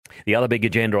The other big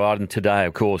agenda item today,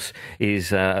 of course, is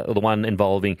the one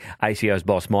involving ASIO's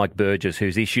boss, Mike Burgess,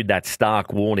 who's issued that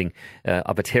stark warning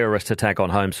of a terrorist attack on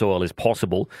home soil is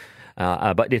possible.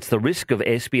 But it's the risk of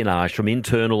espionage from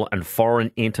internal and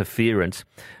foreign interference,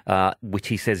 which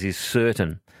he says is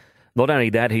certain. Not only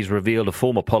that, he's revealed a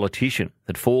former politician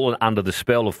had fallen under the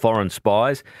spell of foreign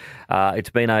spies. It's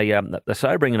been a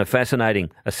sobering and a fascinating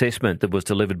assessment that was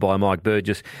delivered by Mike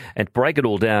Burgess. And to break it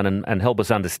all down and help us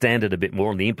understand it a bit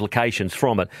more and the implications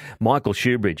from it, Michael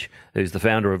Shoebridge, who's the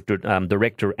founder of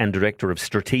Director of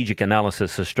Strategic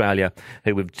Analysis Australia,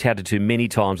 who we've chatted to many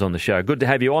times on the show. Good to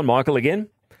have you on, Michael, again.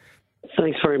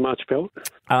 Thanks very much, Bill.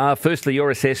 Firstly,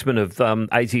 your assessment of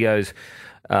ASIO's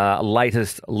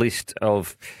latest list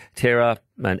of terror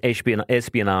and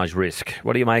espionage risk.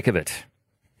 What do you make of it?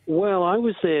 Well, I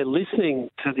was there listening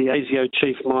to the ASIO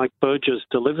chief, Mike Burgess,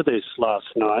 deliver this last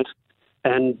night.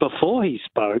 And before he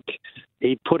spoke,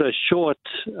 he put a short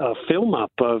film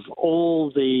up of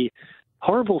all the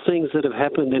horrible things that have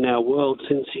happened in our world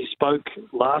since he spoke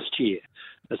last year.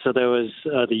 So there was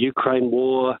the Ukraine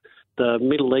war, the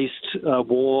Middle East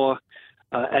war,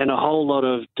 and a whole lot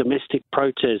of domestic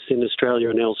protests in Australia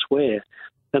and elsewhere.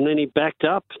 And then he backed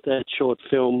up that short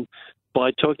film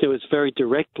by talking to us very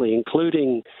directly,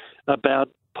 including about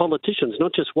politicians,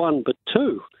 not just one, but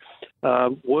two,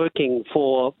 working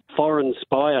for foreign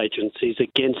spy agencies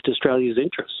against Australia's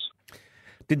interests.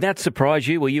 Did that surprise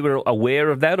you? Were you aware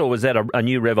of that, or was that a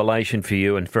new revelation for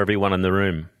you and for everyone in the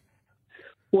room?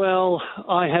 Well,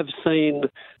 I have seen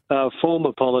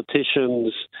former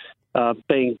politicians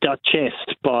being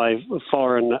duchessed by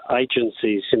foreign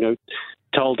agencies,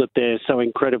 told that they're so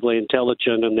incredibly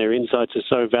intelligent and their insights are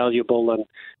so valuable, and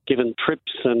given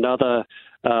trips and other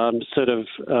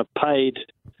paid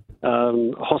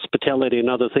hospitality and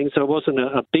other things. So it wasn't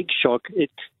a big shock.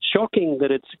 It's shocking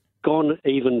that it's gone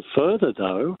even further,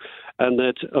 though, and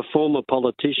that a former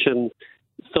politician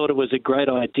thought it was a great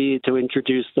idea to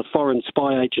introduce the foreign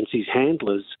spy agency's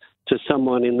handlers to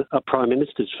someone in a Prime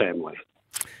Minister's family.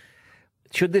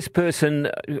 Should this person,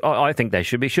 I think they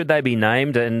should they be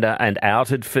named and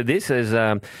outed for this?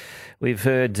 As we've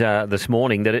heard this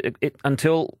morning, that it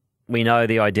until we know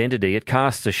the identity, it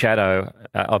casts a shadow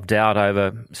of doubt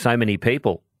over so many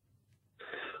people.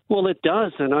 Well, it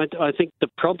does, and I think the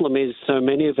problem is so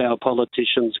many of our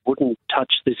politicians wouldn't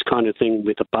touch this kind of thing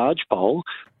with a barge pole,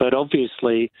 but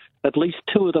obviously at least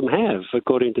two of them have,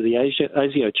 according to the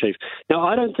ASIO chief. Now,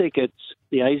 I don't think it's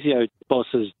the ASIO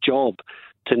boss's job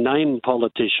to name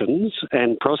politicians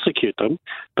and prosecute them,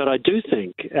 but I do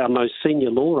think our most senior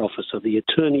law officer, the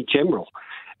Attorney General,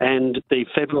 and the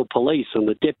Federal Police and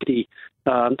the Deputy,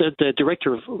 the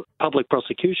Director of Public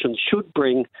Prosecutions should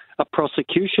bring a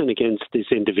prosecution against this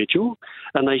individual,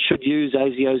 and they should use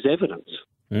ASIO's evidence.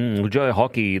 Well, Joe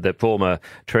Hockey, the former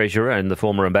treasurer and the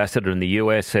former ambassador in the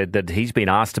US, said that he's been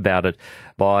asked about it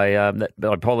by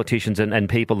politicians and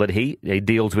people that he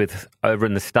deals with over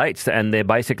in the States, and they're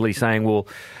basically saying, well,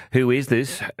 who is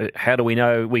this? How do we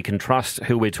know we can trust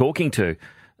who we're talking to?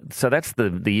 So that's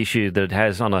the issue that it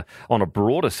has on a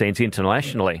broader sense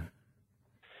internationally.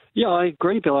 Yeah, I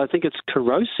agree, Bill. I think it's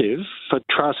corrosive for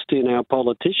trust in our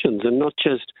politicians, and not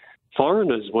just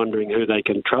foreigners wondering who they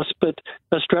can trust, but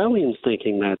Australians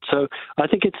thinking that. So I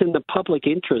think it's in the public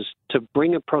interest to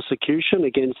bring a prosecution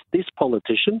against this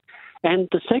politician. And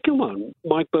the second one,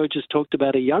 Mike Burgess talked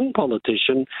about a young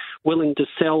politician willing to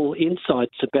sell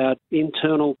insights about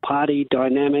internal party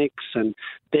dynamics and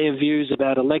their views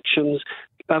about elections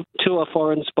to a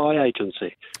foreign spy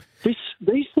agency.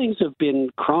 These things have been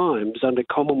crimes under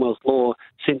Commonwealth law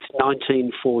since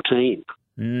 1914.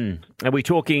 Are we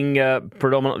talking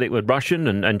predominantly with Russian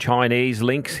and Chinese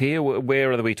links here?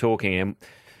 Where are we talking?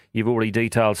 You've already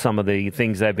detailed some of the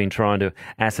things they've been trying to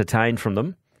ascertain from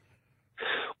them.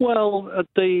 Well,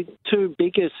 the two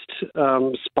biggest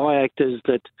spy actors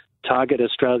that target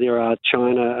Australia are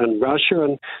China and Russia,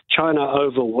 and China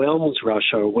overwhelms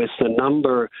Russia with the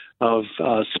number of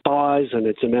spies and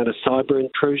its amount of cyber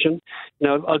intrusion.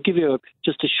 Now, I'll give you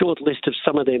just a short list of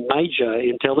some of their major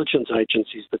intelligence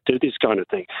agencies that do this kind of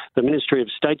thing. The Ministry of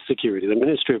State Security, the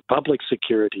Ministry of Public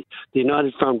Security, the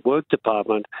United Front Work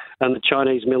Department, and the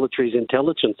Chinese military's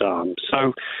intelligence arm.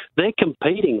 So they're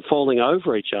competing, falling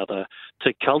over each other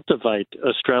to cultivate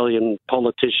Australian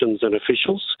politicians and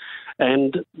officials,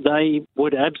 and they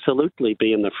would absolutely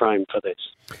be in the frame for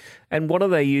this. And what are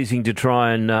they using to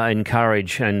try and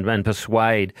encourage and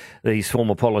persuade these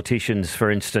former politicians, for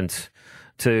instance,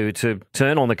 to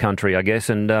turn on the country, I guess,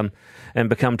 and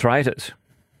become traitors?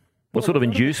 What sort of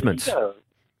inducements?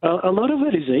 A lot of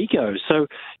it is ego. So,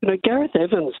 Gareth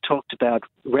Evans talked about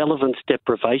relevance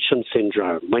deprivation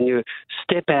syndrome. When you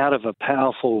step out of a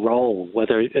powerful role,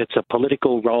 whether it's a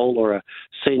political role or a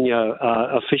senior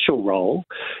official role,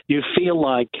 you feel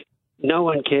like no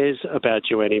one cares about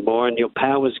you anymore and your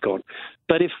power's gone.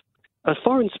 But if a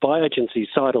foreign spy agency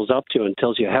sidles up to you and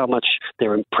tells you how much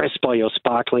they're impressed by your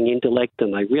sparkling intellect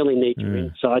and they really need your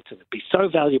insights and it'd be so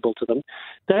valuable to them,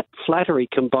 that flattery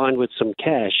combined with some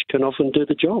cash can often do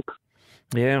the job.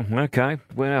 Yeah, okay.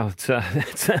 Well, it's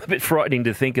a bit frightening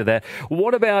to think of that.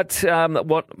 What about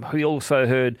what we also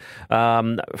heard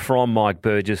from Mike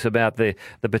Burgess about the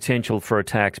potential for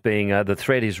attacks being the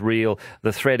threat is real,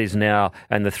 the threat is now,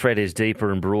 and the threat is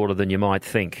deeper and broader than you might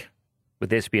think,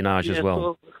 with espionage as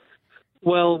well?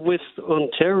 Well,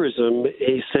 on terrorism,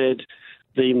 he said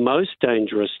the most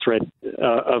dangerous threat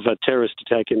of a terrorist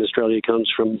attack in Australia comes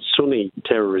from Sunni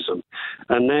terrorism,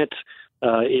 and that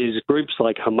is groups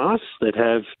like Hamas that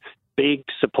have big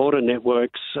supporter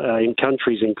networks in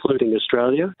countries including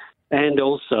Australia, and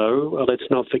also, let's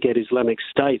not forget, Islamic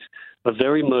State, a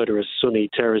very murderous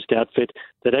Sunni terrorist outfit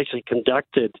that actually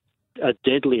conducted a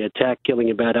deadly attack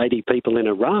killing about 80 people in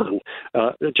Iran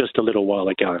just a little while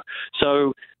ago.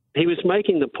 So he was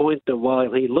making the point that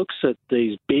while he looks at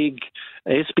these big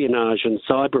espionage and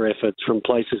cyber efforts from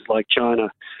places like China,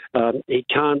 he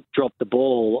can't drop the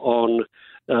ball on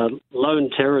lone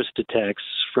terrorist attacks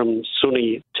from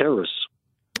Sunni terrorists.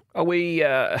 Are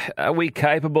we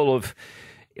capable of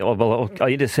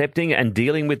intercepting and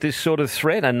dealing with this sort of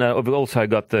threat? And we've also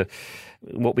got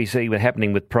what we see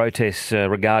happening with protests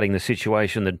regarding the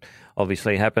situation that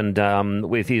obviously happened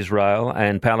with Israel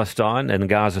and Palestine and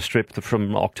Gaza Strip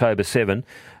from October 7.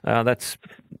 That's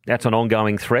an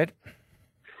ongoing threat.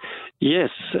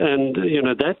 Yes, and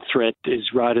that threat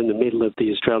is right in the middle of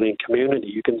the Australian community.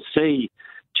 You can see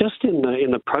just in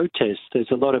the protests, there's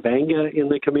a lot of anger in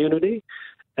the community,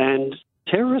 and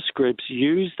terrorist groups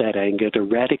use that anger to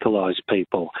radicalise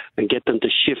people and get them to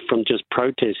shift from just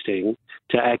protesting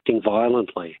to acting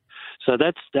violently. So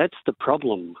that's the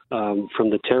problem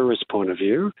from the terrorist point of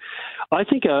view. I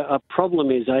think a problem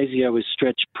is ASIO is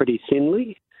stretched pretty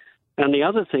thinly. And the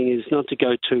other thing is not to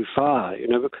go too far.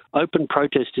 Open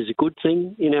protest is a good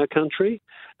thing in our country,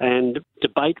 and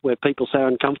debate where people say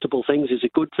uncomfortable things is a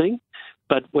good thing.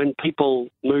 But when people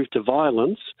move to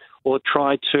violence or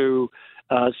try to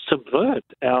subvert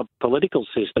our political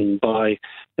system by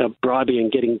bribing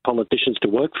and getting politicians to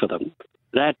work for them,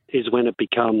 that is when it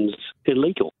becomes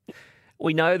illegal.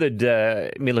 We know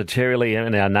that militarily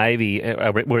and our Navy,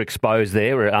 we're exposed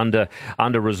there. We're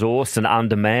under-resourced and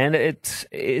undermanned.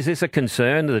 Is this a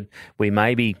concern that we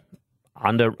may be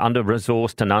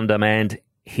under-resourced and undermanned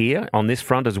here on this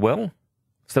front as well?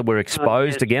 So we're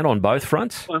exposed again on both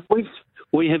fronts? Well,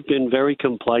 we have been very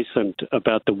complacent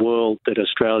about the world that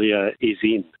Australia is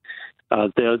in.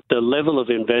 The level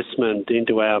of investment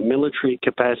into our military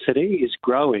capacity is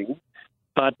growing,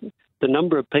 but the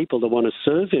number of people that want to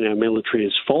serve in our military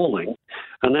is falling,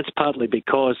 and that's partly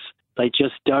because they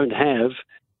just don't have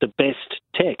the best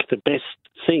tech, the best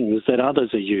things that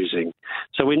others are using.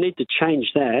 So we need to change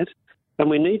that,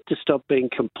 and we need to stop being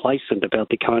complacent about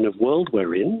the kind of world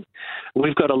we're in.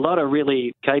 We've got a lot of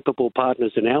really capable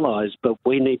partners and allies, but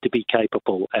we need to be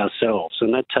capable ourselves,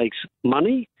 and that takes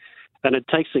money, and it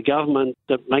takes a government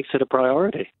that makes it a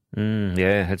priority.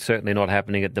 Yeah, it's certainly not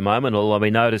happening at the moment. Although we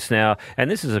notice now,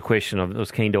 and this is a question I was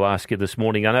keen to ask you this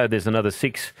morning. I know there's another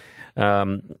 6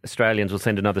 Australians will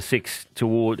send another 6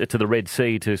 to the Red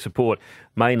Sea to support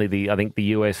mainly the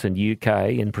US and UK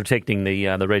in protecting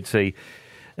the Red Sea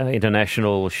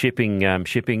international shipping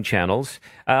channels.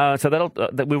 So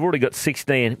we've already got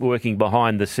 16 working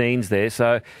behind the scenes there.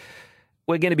 So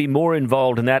we're going to be more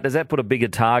involved in that. Does that put a bigger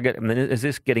target? I mean, is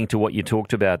this getting to what you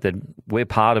talked about, that we're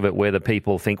part of it whether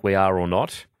people think we are or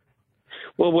not?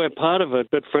 Well, we're part of it,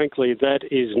 but frankly, that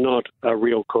is not a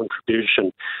real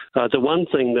contribution. The one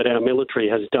thing that our military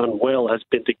has done well has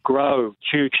been to grow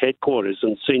huge headquarters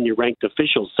and senior ranked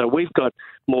officials. So we've got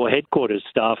more headquarters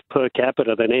staff per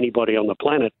capita than anybody on the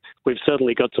planet. We've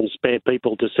certainly got some spare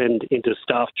people to send into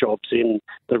staff jobs in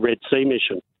the Red Sea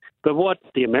mission. But what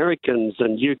the Americans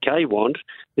and UK want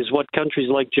is what countries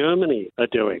like Germany are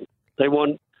doing. They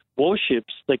want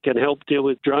warships that can help deal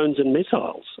with drones and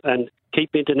missiles and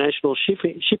keep international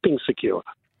shipping secure.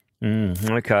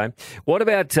 Okay. What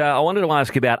about, I wanted to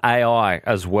ask about AI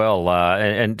as well,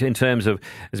 and in terms of,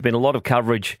 there's been a lot of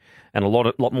coverage and a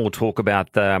lot more talk about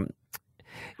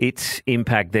its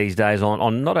impact these days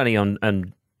on not only on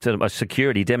sort of a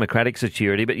security, democratic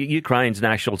security, but Ukraine's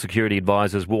national security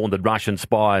advisors warned that Russian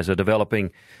spies are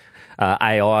developing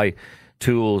AI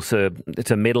tools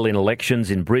to meddle in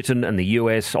elections in Britain and the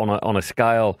US on a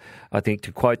scale, I think,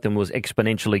 to quote them, was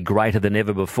exponentially greater than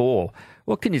ever before.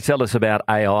 What can you tell us about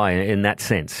AI in that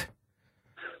sense?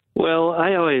 Well,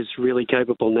 AI is really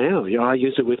capable now. I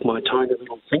use it with my tiny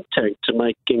little think tank to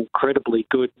make incredibly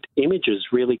good images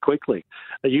really quickly.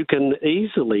 You can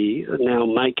easily now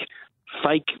make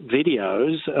fake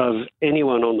videos of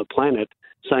anyone on the planet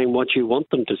saying what you want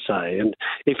them to say. And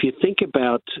if you think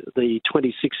about the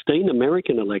 2016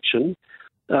 American election,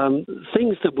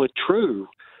 things that were true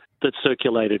that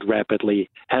circulated rapidly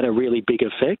had a really big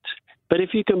effect. But if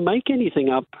you can make anything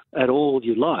up at all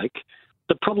you like,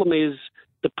 the problem is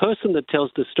the person that tells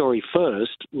the story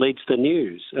first leads the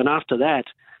news. And after that,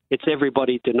 it's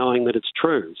everybody denying that it's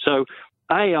true. So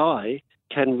AI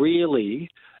can really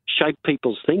shape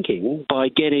people's thinking by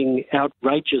getting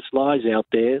outrageous lies out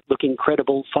there looking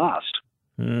credible fast.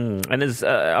 And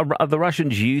are the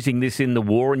Russians using this in the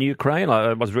war in Ukraine?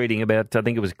 I was reading about, I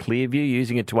think it was Clearview,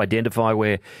 using it to identify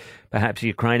where perhaps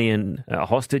Ukrainian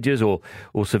hostages or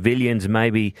civilians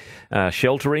may be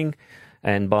sheltering,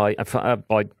 and by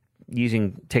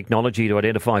using technology to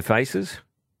identify faces?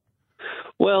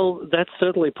 Well, that's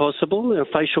certainly possible,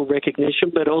 facial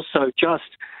recognition, but also just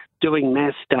doing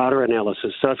mass data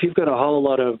analysis. So if you've got a whole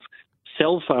lot of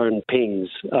cell phone pings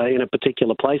in a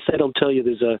particular place, that'll tell you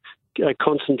there's a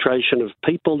concentration of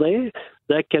people there.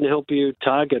 That can help you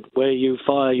target where you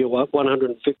fire your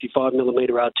 155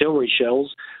 millimeter artillery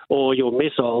shells or your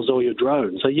missiles or your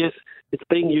drones. So yes, it's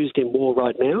being used in war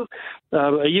right now.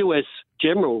 A US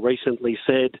general recently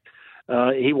said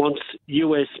he wants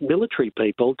US military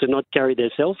people to not carry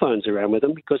their cell phones around with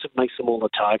them because it makes them all a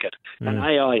target. And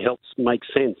AI helps make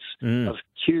sense of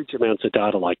huge amounts of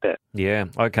data like that. Yeah,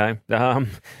 okay.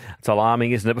 It's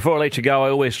alarming, isn't it? Before I let you go, I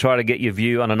always try to get your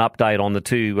view on an update on the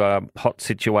two hot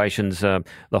situations, the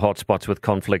hot spots with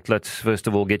conflict. Let's first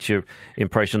of all get your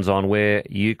impressions on where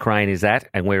Ukraine is at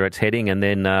and where it's heading, and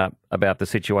then about the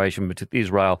situation between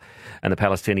Israel and the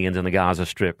Palestinians in the Gaza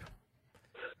Strip.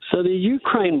 So the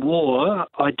Ukraine war,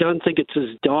 I don't think it's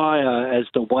as dire as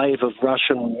the wave of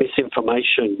Russian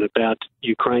misinformation about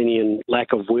Ukrainian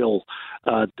lack of will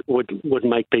would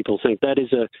make people think.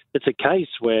 It's a case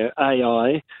where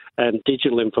AI and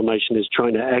digital information is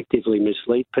trying to actively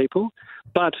mislead people.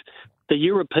 But the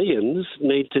Europeans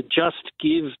need to just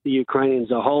give the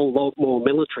Ukrainians a whole lot more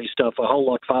military stuff a whole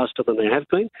lot faster than they have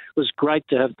been. It was great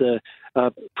to have the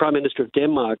Prime Minister of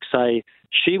Denmark say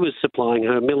she was supplying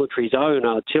her military's own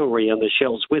artillery and the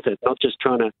shells with it, not just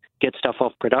trying to get stuff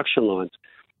off production lines.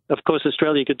 Of course,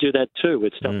 Australia could do that too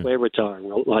with stuff we're retiring,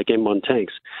 like M1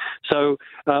 tanks. So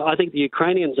I think the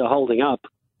Ukrainians are holding up,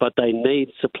 but they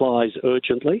need supplies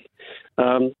urgently.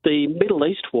 The Middle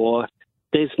East war,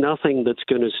 there's nothing that's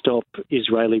going to stop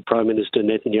Israeli Prime Minister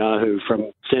Netanyahu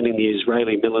from sending the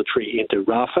Israeli military into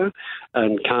Rafah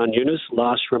and Khan Yunis,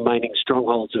 last remaining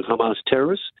strongholds of Hamas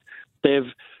terrorists. They've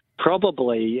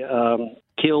probably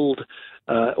killed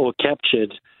or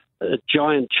captured a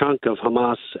giant chunk of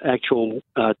Hamas' actual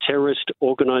terrorist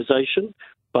organisation,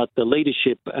 but the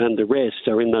leadership and the rest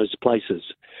are in those places.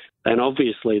 And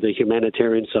obviously the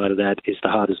humanitarian side of that is the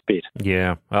hardest bit.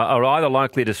 Yeah. Are either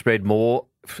likely to spread more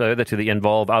further to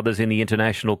involve others in the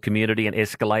international community and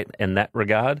escalate in that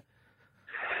regard?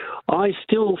 I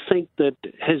still think that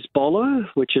Hezbollah,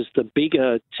 which is the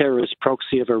bigger terrorist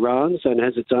proxy of Iran's and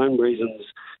has its own reasons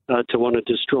to want to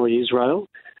destroy Israel,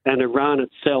 and Iran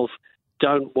itself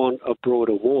don't want a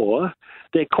broader war.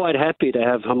 They're quite happy to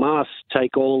have Hamas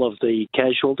take all of the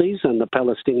casualties and the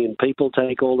Palestinian people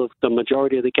take all of the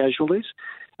majority of the casualties.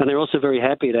 And they're also very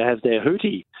happy to have their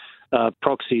Houthi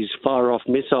proxies fire off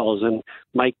missiles and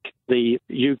make the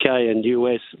UK and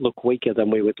US look weaker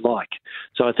than we would like.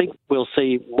 So I think we'll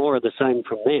see more of the same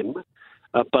from them,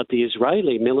 but the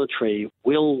Israeli military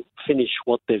will finish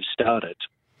what they've started.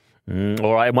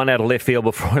 All right, one out of left field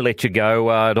before I let you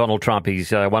go. Donald Trump,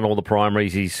 he's won all the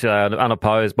primaries. He's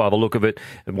unopposed by the look of it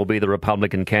and will be the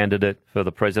Republican candidate for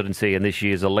the presidency in this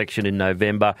year's election in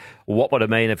November. What would it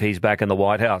mean if he's back in the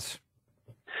White House?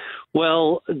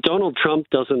 Well, Donald Trump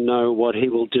doesn't know what he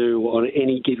will do on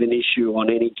any given issue on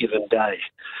any given day.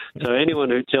 So anyone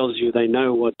who tells you they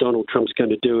know what Donald Trump's going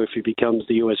to do if he becomes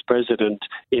the US president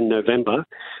in November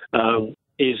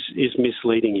is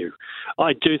misleading you.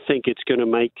 I do think it's going to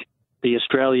make the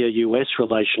Australia-US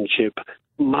relationship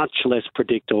much less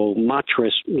predictable, much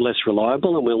less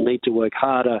reliable, and we'll need to work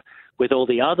harder with all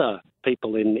the other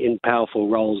people in powerful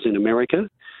roles in America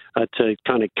to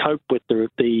kind of cope with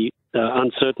the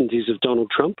uncertainties of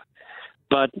Donald Trump.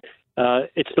 But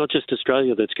it's not just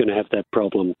Australia that's going to have that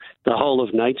problem. The whole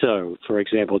of NATO, for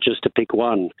example, just to pick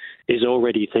one, is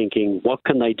already thinking, what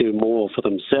can they do more for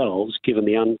themselves given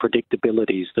the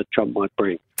unpredictabilities that Trump might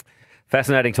bring?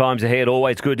 Fascinating times ahead.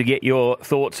 Always good to get your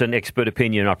thoughts and expert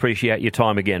opinion. I appreciate your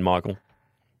time again, Michael.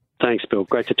 Thanks, Bill.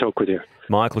 Great to talk with you.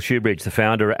 Michael Shoebridge, the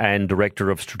founder and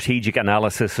director of Strategic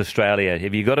Analysis Australia.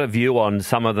 Have you got a view on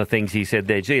some of the things he said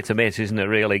there? Gee, it's a mess, isn't it,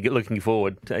 really? Looking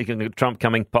forward. Trump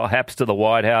coming perhaps to the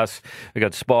White House. We've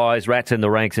got spies, rats in the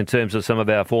ranks in terms of some of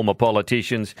our former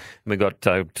politicians. We've got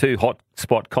two hot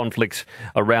spot conflicts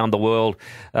around the world.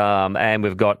 And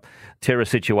we've got terror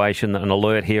situation, an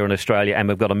alert here in Australia, and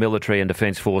we've got a military and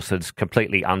defence force that's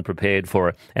completely unprepared for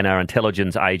it. And our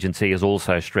intelligence agency is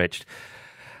also stretched.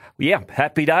 Yeah,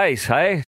 happy days, hey?